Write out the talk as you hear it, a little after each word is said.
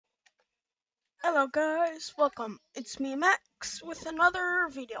Hello guys, welcome. It's me Max with another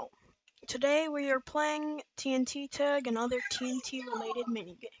video. Today we are playing TNT tag and other TNT related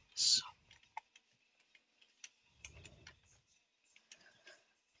minigames.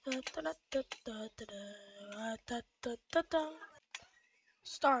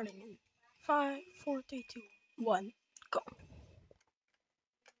 Starting in 5, 4, 3, 2, 1, go.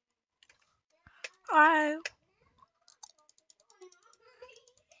 I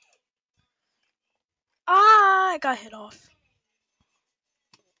I got hit off.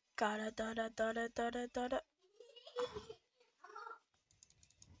 Got it, da da da da da da da da.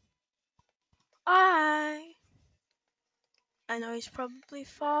 I I know he's probably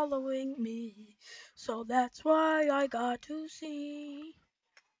following me, so that's why I got to see.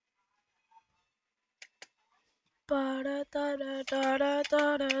 And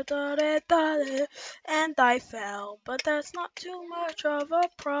I fell, but that's not too much of a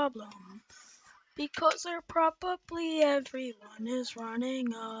problem because they're probably everyone is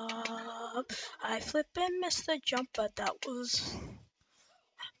running up. I flip and missed the jump, but that was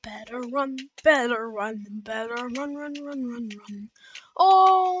better run, better run, better run, run, run, run, run.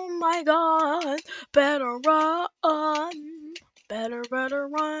 Oh my god, better run. Better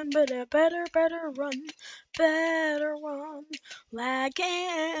run, better run, better run.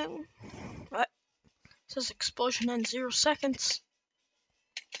 Lagging. What? It says explosion in 0 seconds.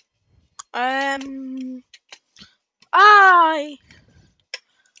 I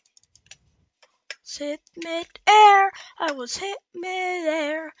hit mid-air. I was hit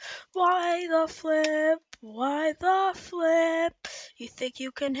mid-air. Why the flip? Why the flip? You think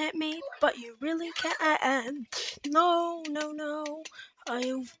you can hit me, but you really can't. No, no, no.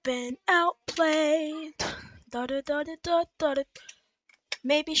 You've been outplayed. Da da da da da da da.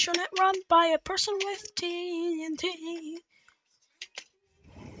 Maybe shouldn't run by a person with TNT.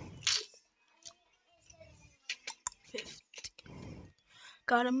 50.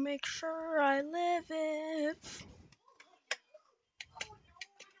 Gotta make sure I live it.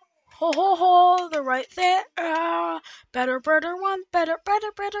 Ho ho ho, they're right there. Better run, better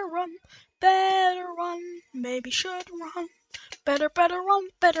run, better run. Maybe should run. Better run,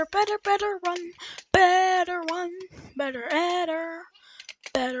 better run, better run, better run,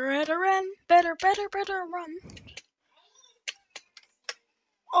 better run.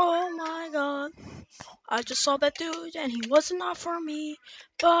 Oh my god, I just saw that dude and he was not for me,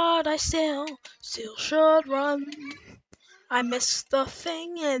 but I still should run. I missed the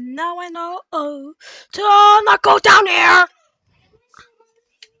thing and now I know to not go down here.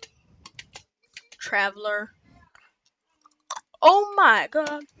 Traveler. Oh my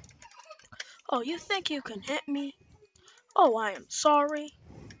god. Oh, you think you can hit me? Oh, I am sorry.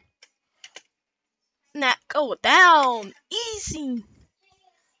 Nah, go down. Easy.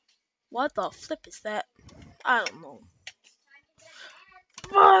 What the flip is that? I don't know.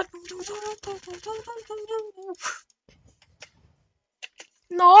 But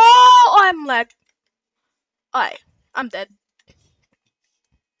no, I'm like, I'm dead.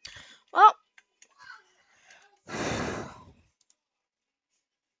 Well,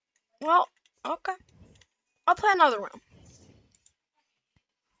 well, okay. I'll play another round.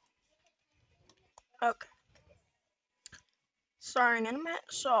 Okay. Starting in a minute,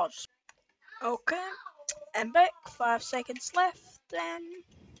 so I'll just. Okay. And back. 5 seconds left. And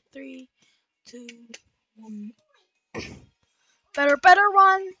 3, 2, 1. Better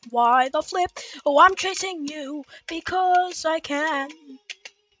run. Why the flip? Oh, I'm chasing you because I can.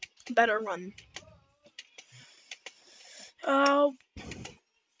 Better run. Oh,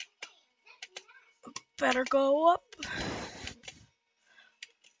 better go up.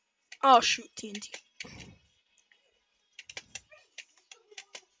 Oh, shoot, TNT.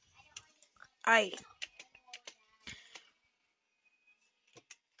 I.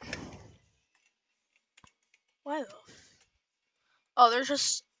 Why the? Oh, they're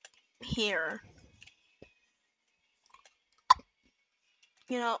just here.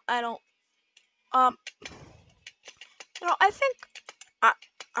 I don't. Um, I think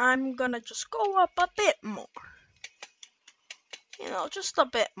I'm gonna just go up a bit more. Just a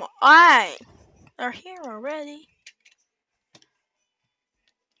bit more. They're here already.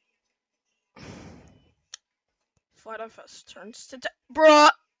 One of us turns to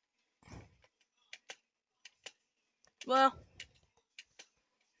bruh. Well,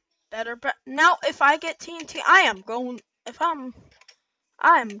 but now if I get TNT, I am going.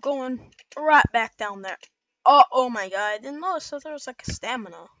 I am going right back down there. Oh my god! I didn't notice that there was like a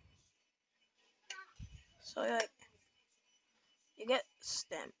stamina. So like, you get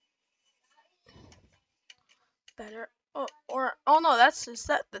stamina. Better Oh no, is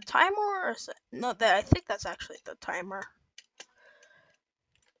that the timer or is it, no, that I think that's actually the timer.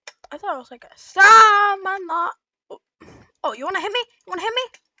 I thought it was like a stop. I'm not. Oh, you wanna hit me? You wanna hit me?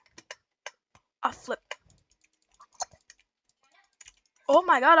 I flip. Oh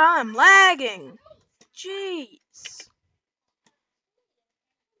my god, I'm lagging. Jeez.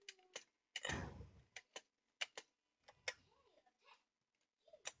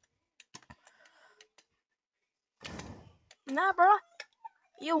 Nah, bro.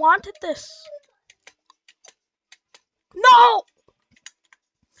 You wanted this. No!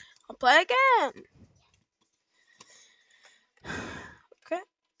 I'll play again. Okay.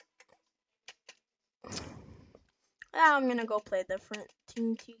 Yeah, I'm gonna go play a different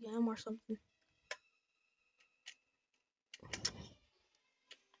TNT game or something.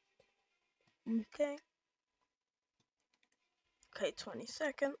 Okay. Okay, 20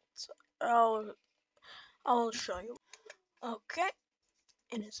 seconds. I'll show you. Okay.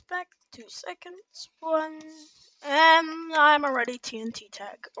 In his back, 2 seconds. 1. And I'm already TNT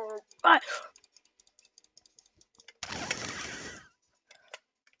tag. Or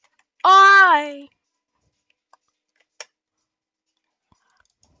I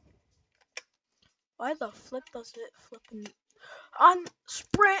why the flip does it flipping on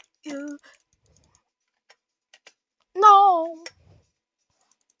sprint you? No.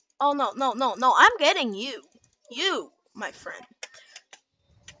 Oh no, no, no, no. I'm getting you. You, my friend.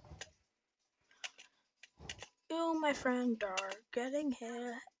 You, my friend, are getting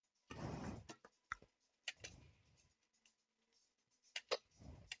hit.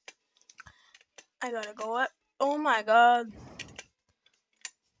 I gotta go up. Oh my god.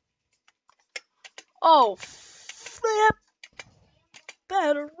 Oh, flip.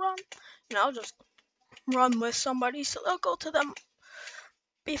 Better run. I'll just run with somebody so they'll go to them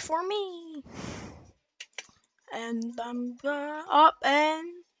before me. And I'm gonna up and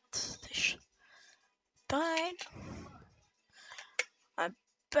died. I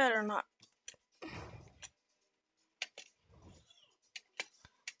better not.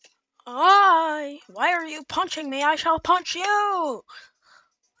 Why are you punching me? I shall punch you.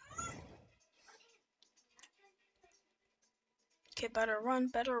 Okay, better run,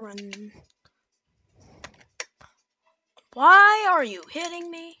 better run. Why are you hitting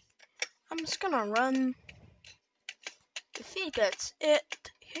me? I'm just gonna run. If he gets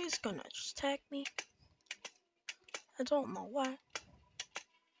it, he's gonna just tag me. I don't know why.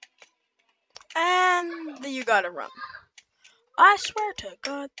 And you gotta run. I swear to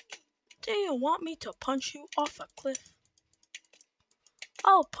God, do you want me to punch you off a cliff?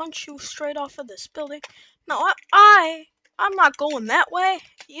 I'll punch you straight off of this building. No, I'm not going that way.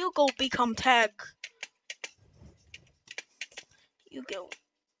 You go become tag. You go.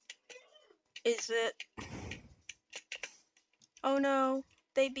 Is it? Oh no,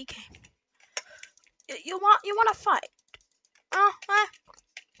 they became. You want to fight?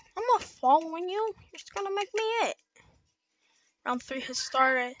 I'm not following you. You're just gonna make me it. Round 3 has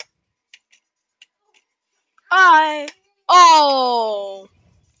started. Oh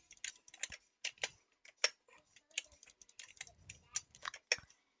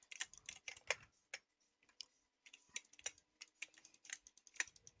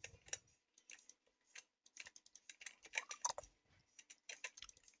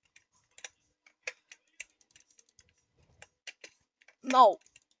no,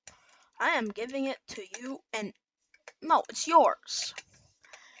 I am giving it to you, and no, it's yours.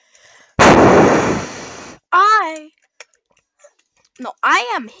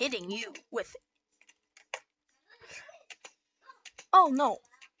 I am hitting you with it. Oh no.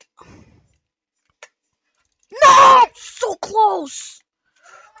 No! So close!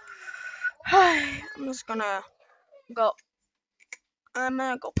 I'm just gonna go. I'm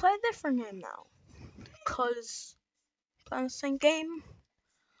gonna go play a different game now. Cause playing the same game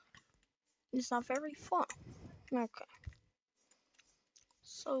is not very fun. Okay.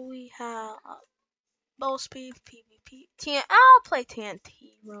 So we have bow speed, PvP. I'll play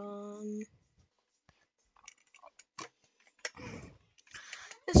TNT run.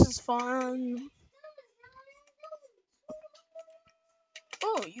 This is fun.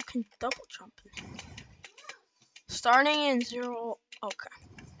 Oh, you can double jump. Starting in 0. Okay.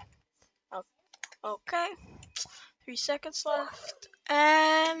 Okay. 3 seconds left.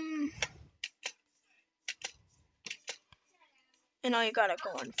 And you gotta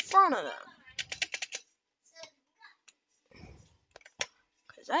go in front of them.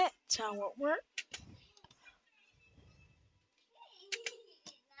 Cause that's how it works.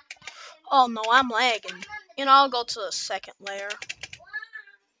 Oh no, I'm lagging. I'll go to the second layer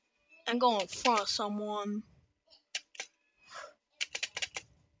and go in front of someone.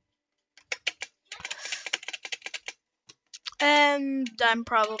 And I'm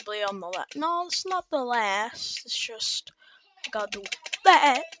probably on the last. No, it's not the last. It's just I gotta do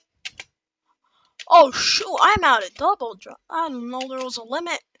that. Oh shoot! I'm out of double jump. I didn't know there was a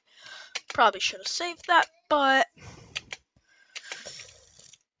limit. Probably should have saved that, but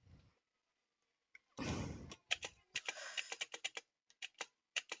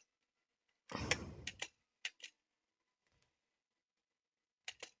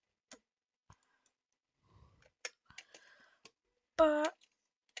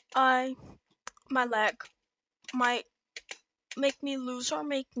my leg might make me lose or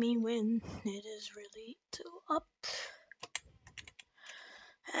make me win. It is really too up.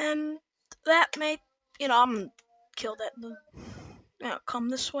 And that may, I'm gonna kill that. Come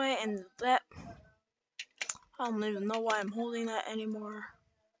this way, and that. I don't even know why I'm holding that anymore.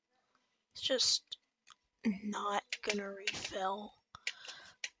 It's just not gonna refill.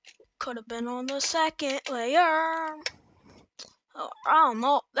 Could have been on the second layer. Oh, I don't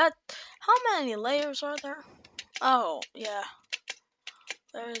know. How many layers are there? Oh, yeah.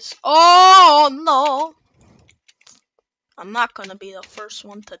 There's. Oh no! I'm not gonna be the first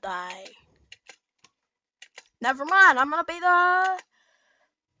one to die. Never mind. I'm gonna be the.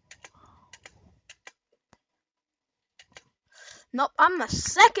 Nope. I'm the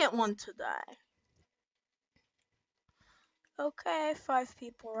second one to die. Okay, 5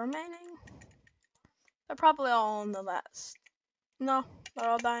 people remaining. They're probably all on the last. No, they're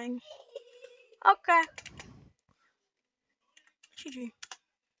all dying. Okay. GG.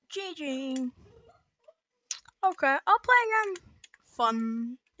 GG. Okay, I'll play again.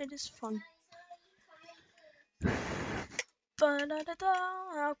 Fun. It is fun.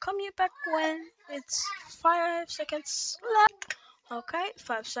 I'll come you back when it's 5 seconds left. Okay,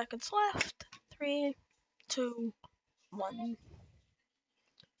 5 seconds left. 3, 2, 1.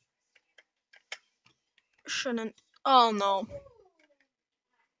 Shouldn't. Oh no.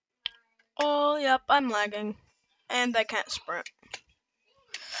 Oh, yep, I'm lagging. And I can't sprint.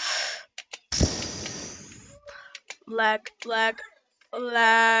 Lag, lag,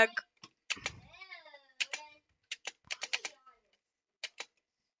 lag.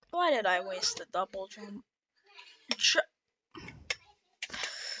 Why did I waste the double jump?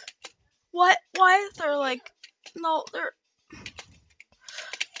 What? Why is there like. No, there.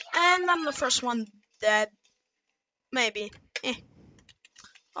 And I'm the first one dead. Maybe.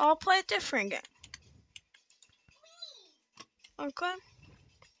 I'll play a different game. Okay.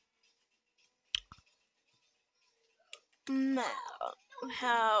 Now we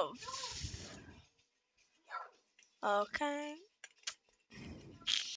have. Okay.